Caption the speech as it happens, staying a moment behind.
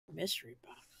mystery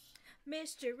box.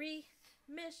 Mystery.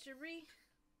 Mystery.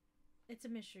 It's a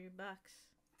mystery box.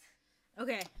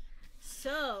 Okay.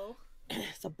 So.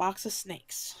 It's a box of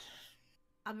snakes.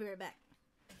 I'll be right back.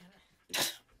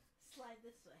 Slide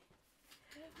this way.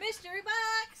 Mystery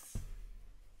box!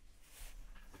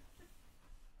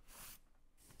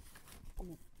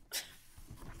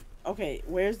 Okay,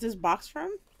 where's this box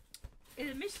from?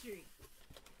 It's a mystery.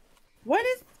 What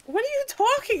are you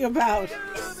talking about?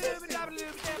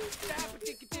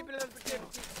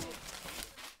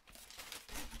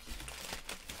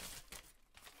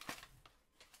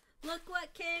 Look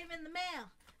what came in the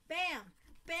mail. Bam!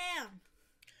 Bam!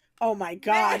 Oh my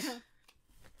gosh. Bam!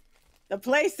 The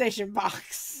PlayStation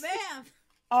box. Bam!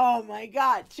 Oh my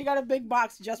god. She got a big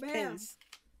box, just Bam. pins.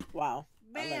 Wow.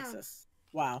 Bam! Alexis.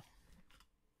 Wow.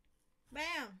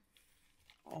 Bam!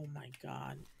 Oh my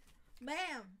god.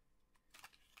 Bam!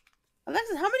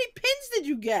 Alexis, how many pins did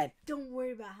you get? Don't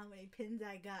worry about how many pins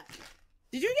I got.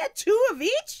 Did you get 2 of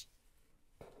each?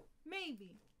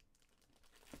 Maybe.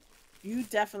 You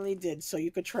definitely did, so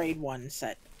you could trade one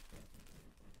set.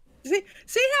 See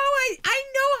how I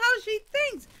know how she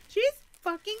thinks. She's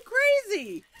fucking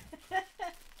crazy.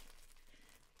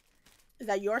 Is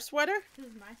that your sweater? This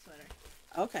is my sweater.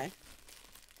 Okay.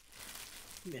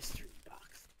 Mystery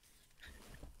box.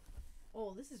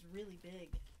 Oh, this is really big.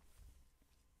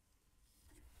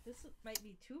 This might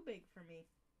be too big for me.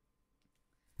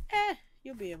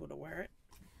 You'll be able to wear it.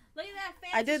 Look at that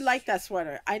fancy. I did like that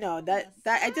sweater. I know that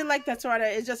I did like that sweater.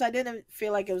 It's just I didn't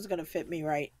feel like it was gonna fit me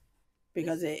right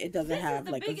because it doesn't have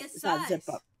like it's not zip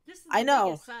up. This is I know.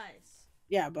 biggest size.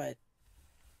 Yeah, but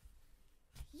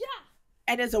Yeah.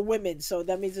 and it's a women, so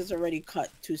that means it's already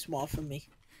cut too small for me.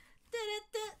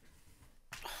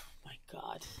 Oh my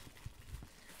god.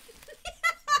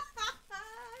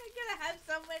 I'm gonna have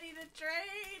somebody to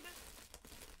trade.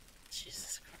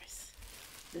 Jesus Christ.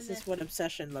 This is what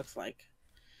obsession looks like.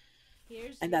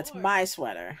 And that's my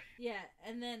sweater. Yeah,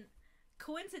 and then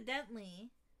coincidentally,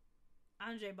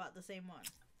 Andre bought the same one.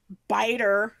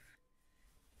 Biter.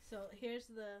 So here's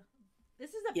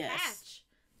this is a Yes. patch.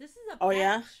 This is a patch. Oh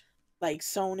yeah? Like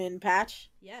sewn in patch?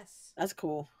 Yes. That's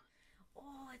cool.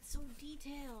 Oh, it's so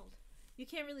detailed. You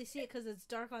can't really see it because it's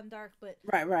dark on dark, but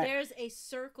Right. there's a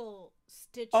circle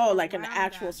stitch. Oh, like an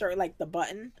actual that. circle, like the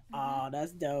button? Oh,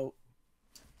 that's dope.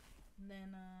 And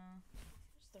then,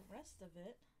 there's the rest of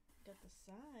it. Got the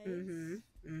sides.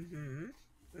 And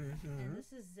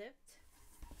this is zipped.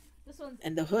 This one's...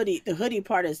 And the hoodie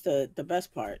part is the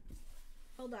best part.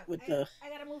 Hold on. With I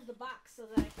gotta move the box so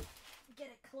that I can get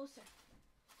it closer.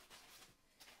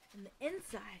 And the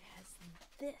inside has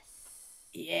this.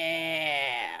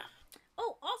 Yeah.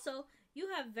 Oh, also, you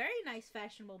have very nice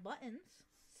fashionable buttons.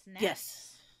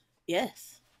 Snaps.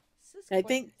 Yes. I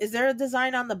think, is there a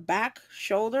design on the back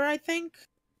shoulder, I think?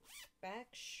 Back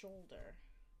shoulder.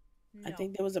 No. I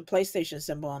think there was a PlayStation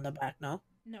symbol on the back, no?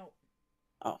 No.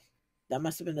 Oh, that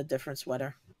must have been a different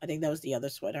sweater. I think that was the other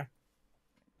sweater.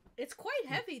 It's quite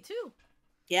heavy, too.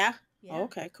 Yeah? Yeah. Oh,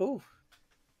 okay, cool.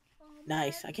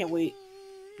 Nice. I can't wait.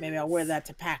 Maybe I'll wear that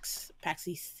to PAX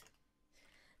East.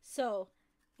 So,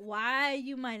 why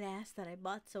you might ask that I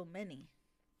bought so many?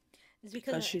 Is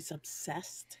because she's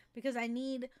obsessed. Because I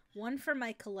need one for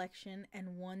my collection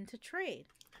and one to trade.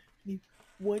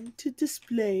 One to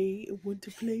display, one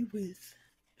to play with.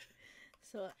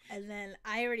 So, and then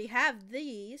I already have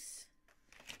these,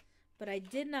 but I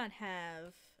did not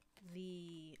have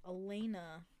the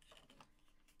Elena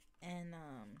and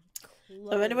Chloe.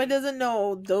 So if anyone doesn't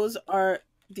know, those are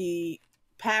the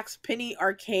PAX Penny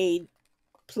Arcade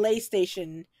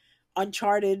PlayStation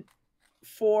Uncharted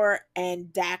 4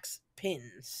 and DAX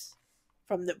pins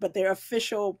but they're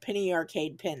official Penny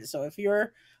Arcade pins. So if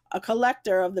you're a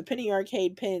collector of the Penny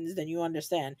Arcade pins, then you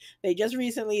understand. They just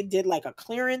recently did like a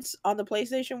clearance on the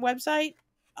PlayStation website,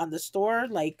 on the store,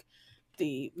 like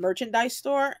the merchandise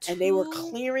store, and they were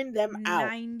clearing them out.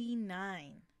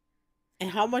 $99. And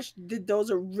how much did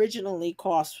those originally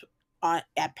cost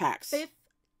at PAX?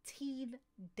 $15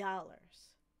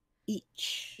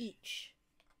 each.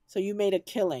 So you made a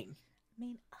killing.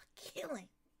 Made a killing.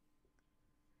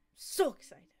 So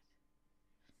excited.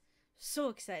 So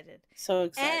excited. So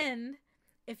excited. And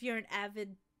if you're an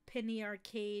avid Penny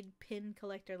Arcade pin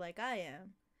collector like I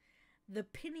am, the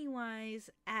Pennywise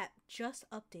app just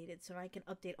updated, so I can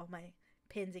update all my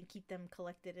pins and keep them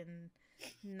collected in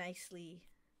nicely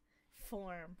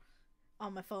form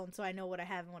on my phone, so I know what I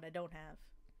have and what I don't have.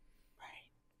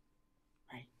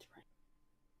 Right.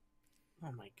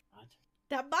 Oh my god.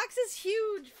 That box is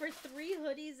huge for 3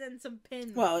 hoodies and some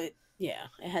pins. Well, it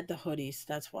had the hoodies,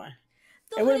 that's why.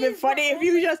 It would have been hoodies were funny if only-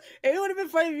 you just. It would have been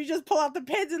funny if you just pull out the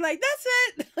pins and like,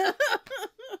 that's it.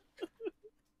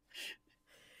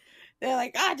 They're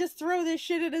like, just throw this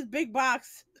shit in this big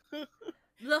box. the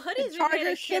hoodies we Charge made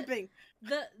her a shipping.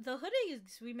 the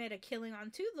hoodies we made a killing on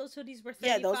too. Those hoodies were $35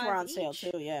 Yeah, those were on each. sale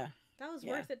too. Yeah, That was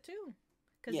Yeah. worth it too.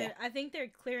 Because Yeah. I think they're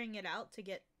clearing it out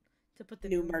to put the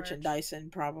new merch. merchandise in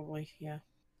probably. Yeah,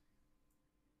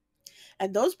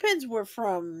 and those pins were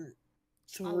from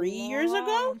 3 years ago.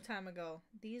 Long time ago.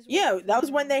 These. Were Yeah, that was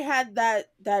from- when they had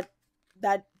that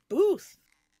booth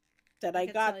that I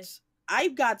can got. tell you. I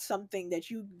got something that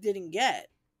you didn't get.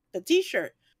 The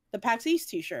T-shirt, the PAX East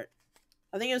T-shirt.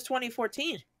 I think it was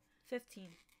 2014. 15.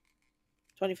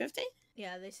 2015?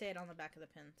 Yeah, they say it on the back of the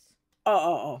pins.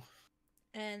 Oh.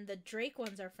 And the Drake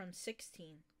ones are from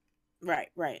 16.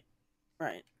 Right.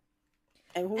 And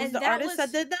who was And the that artist that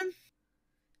was- did them?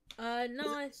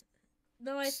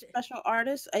 No, I Special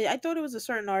artist? I thought it was a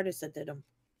certain artist that did them.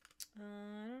 I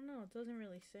don't know. It doesn't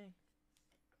really say.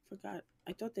 Forgot.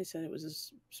 I thought they said it was a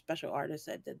special artist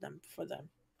that did them for them.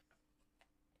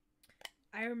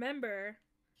 I remember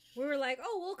we were like,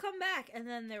 "Oh, we'll come back," and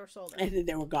then they were sold out. And then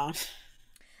they were gone.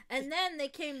 And then they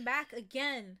came back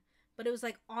again, but it was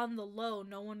like on the low.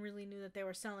 No one really knew that they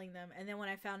were selling them. And then when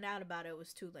I found out about it, it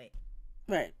was too late.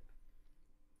 Right.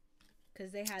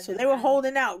 Because they had. So them they were on-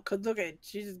 holding out. Because look at,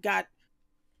 she just got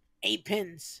 8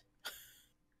 pins.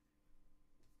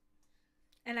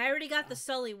 And I already got the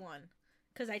Sully one.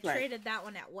 Because I Right. traded that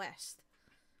one at West.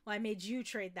 Well, I made you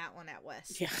trade that one at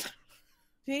West. Yeah.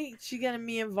 She getting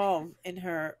me involved in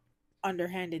her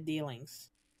underhanded dealings.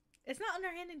 It's not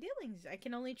underhanded dealings. I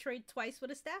can only trade twice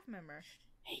with a staff member.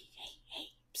 Hey.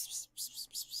 Psst, psst, psst,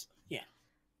 psst, psst. Yeah.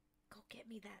 Go get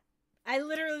me that. I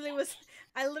literally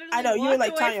I know, you were walked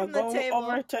like, away Tanya, from the go table.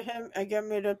 over to him and give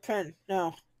me the pen.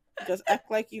 No. Just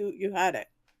act like you had it.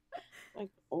 Like,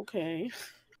 okay.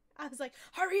 I was like,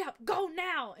 hurry up, go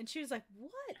now. And she was like,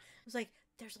 what? I was like,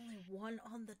 there's only one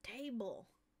on the table.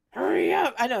 Hurry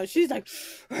up. I know. She's like,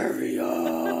 hurry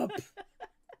up.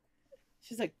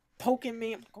 She's like poking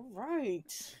me. I'm like, all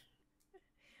right.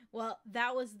 Well,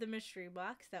 that was the mystery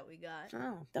box that we got.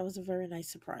 Oh, that was a very nice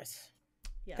surprise.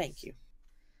 Yes. Thank you.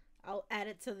 I'll add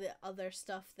it to the other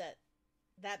stuff that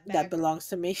bag, That belongs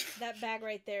to me. that bag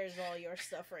right there is all your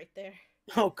stuff right there.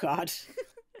 Oh, God.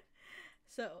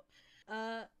 So,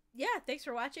 yeah, thanks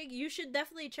for watching. You should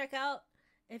definitely check out,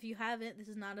 if you haven't, this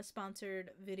is not a sponsored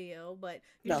video, but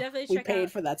you should definitely we check paid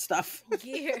out for that stuff.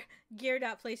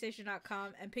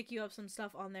 gear.playstation.com and pick you up some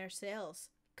stuff on their sales,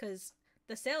 because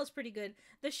the sale is pretty good.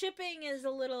 The shipping is a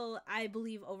little, I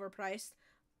believe, overpriced,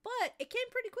 but it came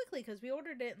pretty quickly because we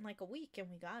ordered it in like a week and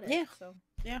we got it. Yeah. So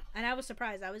Yeah. and I was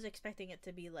surprised. I was expecting it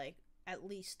to be like at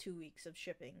least 2 weeks of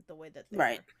shipping the way that they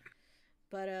Right. were.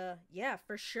 But yeah,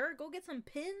 for sure, go get some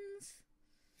pins.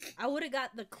 I would have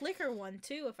got the clicker one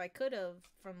too if I could have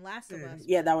from Last of Us.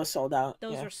 Yeah, that was sold out.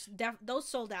 Those Yeah. are those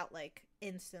sold out like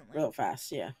instantly. Real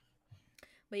fast, yeah.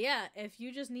 But yeah, if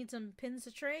you just need some pins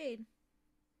to trade,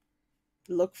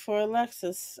 Look for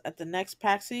Alexis at the next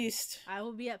PAX East. I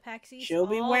will be at PAX East. She'll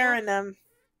be all wearing them.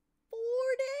 4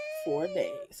 days. 4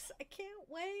 days. I can't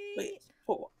wait. Wait,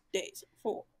 4 days.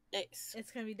 4 days.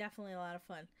 It's gonna be definitely a lot of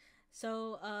fun.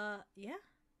 So yeah,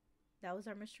 that was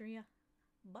our mystery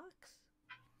box.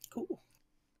 Cool.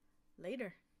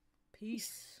 Later.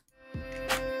 Peace.